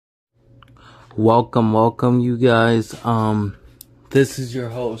Welcome you guys. This is your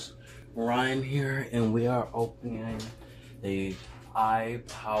host Ryan here, and we are opening the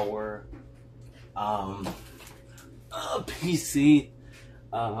iPower PC.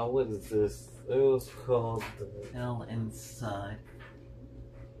 What is this? It was called the Hell Inside.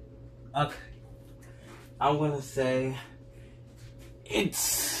 Okay, I'm gonna say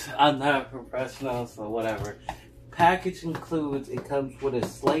I'm not a professional, so whatever. Package includes, it comes with a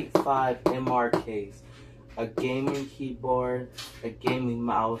SlateMR244i case, a gaming keyboard, a gaming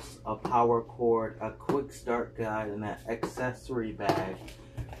mouse, a power cord, a quick start guide, and an accessory bag.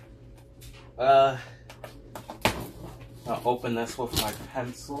 I'll open this with my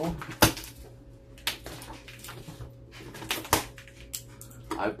pencil.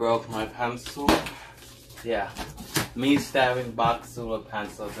 I broke my pencil. Yeah, me stabbing boxes with a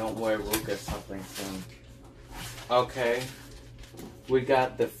pencil. Don't worry, we'll get something soon. Okay, we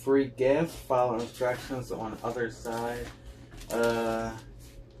got the free gift. Follow instructions on the other side.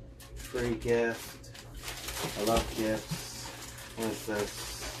 Free gift. I love gifts. What is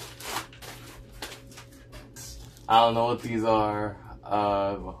this? I don't know what these are.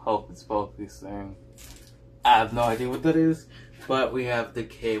 I hope it's both these things. I have no idea what that is. But we have the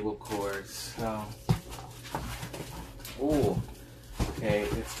cable cords. So, ooh, okay,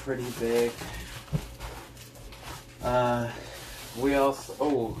 it's pretty big. We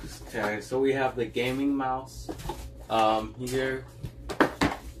also, okay, so we have the gaming mouse, here.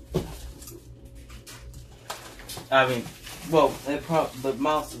 I mean, well, the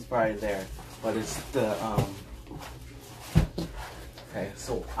mouse is probably there, but it's the, okay,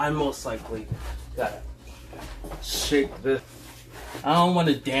 so I most likely gotta shake this. I don't want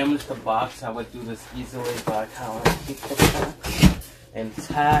to damage the box. I would do this easily, but I kind of want to keep it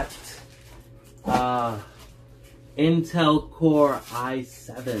intact. Intel Core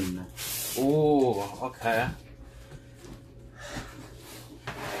i7. Ooh, okay.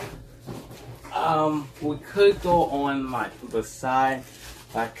 We could go on the side,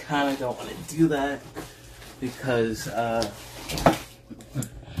 but I kind of don't want to do that because I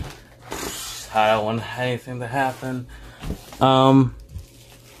don't want anything to happen. You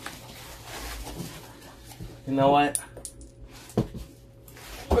know what?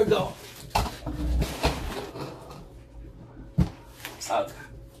 We're going. Okay.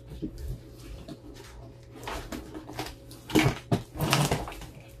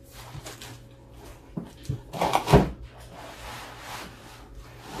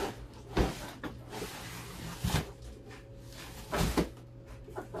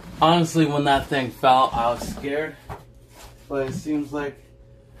 Honestly, when that thing fell, I was scared, but it seems like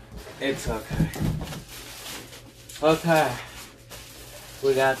it's okay. Okay,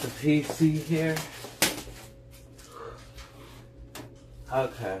 we got the PC here.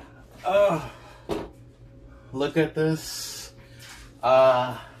 Okay. Look at this.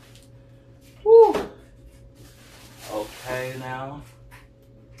 Whew. Okay, now.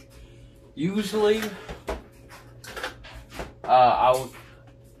 Usually, I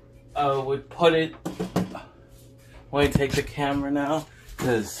would put it. Let me take the camera now,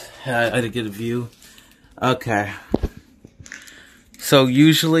 cause I had to get a view. Okay. So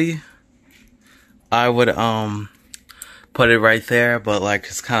usually, I would put it right there, but like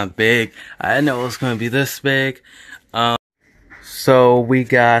it's kind of big. I didn't know it was going to be this big. So we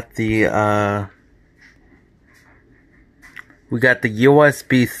got the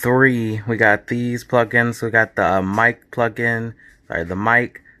USB 3. We got these plugins. We got the mic plugin, sorry, the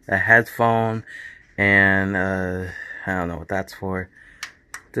mic, the headphone, and I don't know what that's for.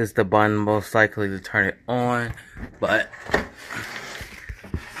 This is the button most likely to turn it on, but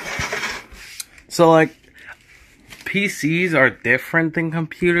so like PCs are different than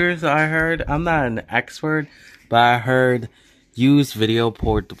computers, I heard. I'm not an expert, but I heard use video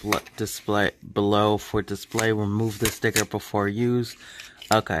port display below for display. Remove the sticker before use.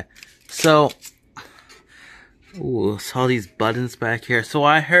 Okay, so ooh, saw these buttons back here. So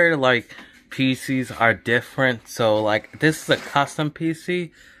I heard like PCs are different. So like this is a custom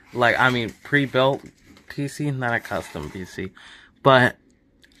PC, like I mean pre-built PC, not a custom PC, but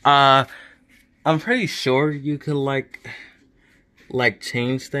I'm pretty sure you could like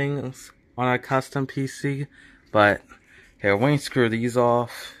change things on a custom PC, but here, we ain't screw these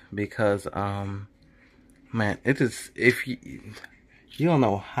off because man, it is, if you don't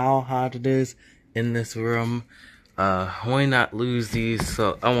know how hot it is in this room, why not lose these?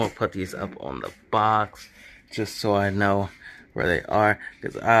 So I won't put these up on the box just so I know where they are.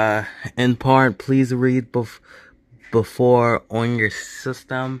 Because in part, please read before on your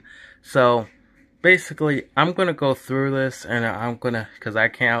system. So basically, I'm gonna go through this, and cause I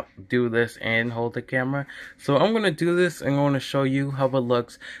can't do this and hold the camera. So I'm gonna do this, and I'm gonna show you how it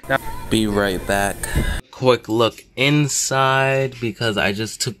looks. Be right back. Quick look inside, because I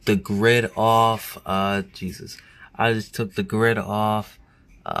just took the grid off. Jesus. I just took the grid off.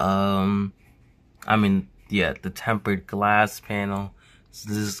 I mean, yeah, the tempered glass panel. So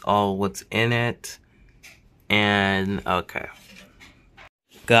this is all what's in it. And, okay.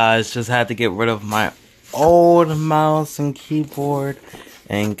 Guys, just had to get rid of my old mouse and keyboard.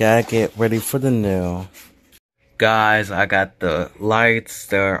 And gotta get ready for the new. Guys, I got the lights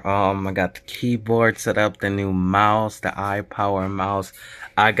there. I got the keyboard set up, the new mouse, the iPower mouse.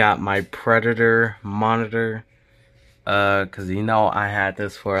 I got my Predator monitor. Cause you know I had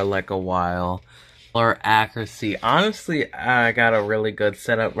this for like a while. Color accuracy. Honestly, I got a really good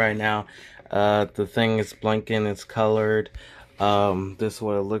setup right now. The thing is blinking, it's colored. This is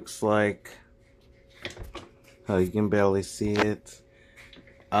what it looks like. Oh, you can barely see it.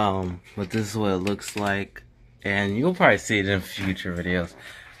 But this is what it looks like. And you'll probably see it in future videos.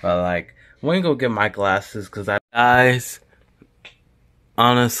 But like, I'm gonna go get my glasses, cause guys,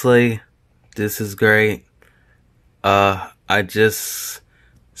 honestly, this is great. I just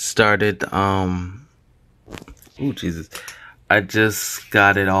started, ooh, Jesus. I just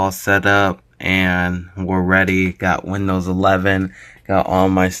got it all set up and we're ready. Got Windows 11, got all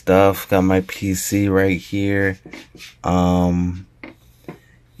my stuff, got my PC right here. Yeah,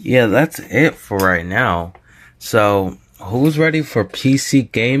 that's it for right now. So, who's ready for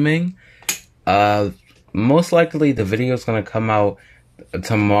PC gaming? Most likely the video is gonna come out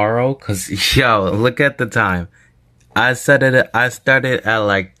tomorrow, cause yo, look at the time. I started at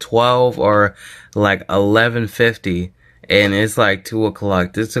like 12 or like 11:50, and it's like 2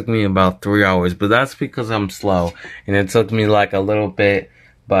 o'clock. This took me about 3 hours, but that's because I'm slow, and it took me like a little bit,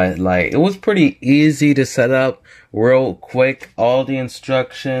 but like it was pretty easy to set up, real quick. All the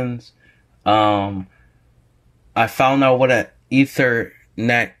instructions. I found out what an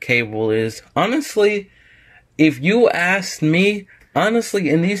Ethernet cable is. Honestly, if you asked me, honestly,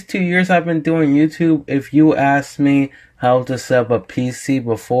 in these 2 years I've been doing YouTube, if you asked me how to set up a PC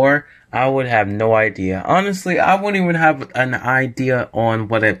before, I would have no idea. Honestly, I wouldn't even have an idea on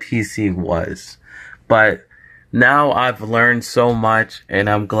what a PC was. But now I've learned so much, and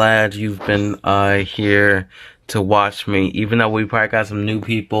I'm glad you've been here to watch me. Even though we probably got some new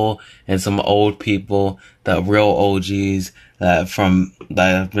people and some old people, the real OGs that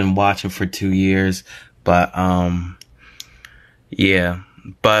have been watching for 2 years. But yeah,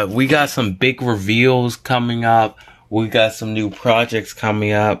 but we got some big reveals coming up. We got some new projects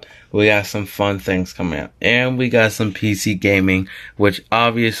coming up. We got some fun things coming up. And we got some PC gaming, which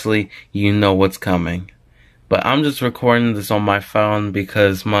obviously you know what's coming. But I'm just recording this on my phone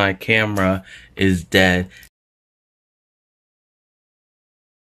because my camera is dead.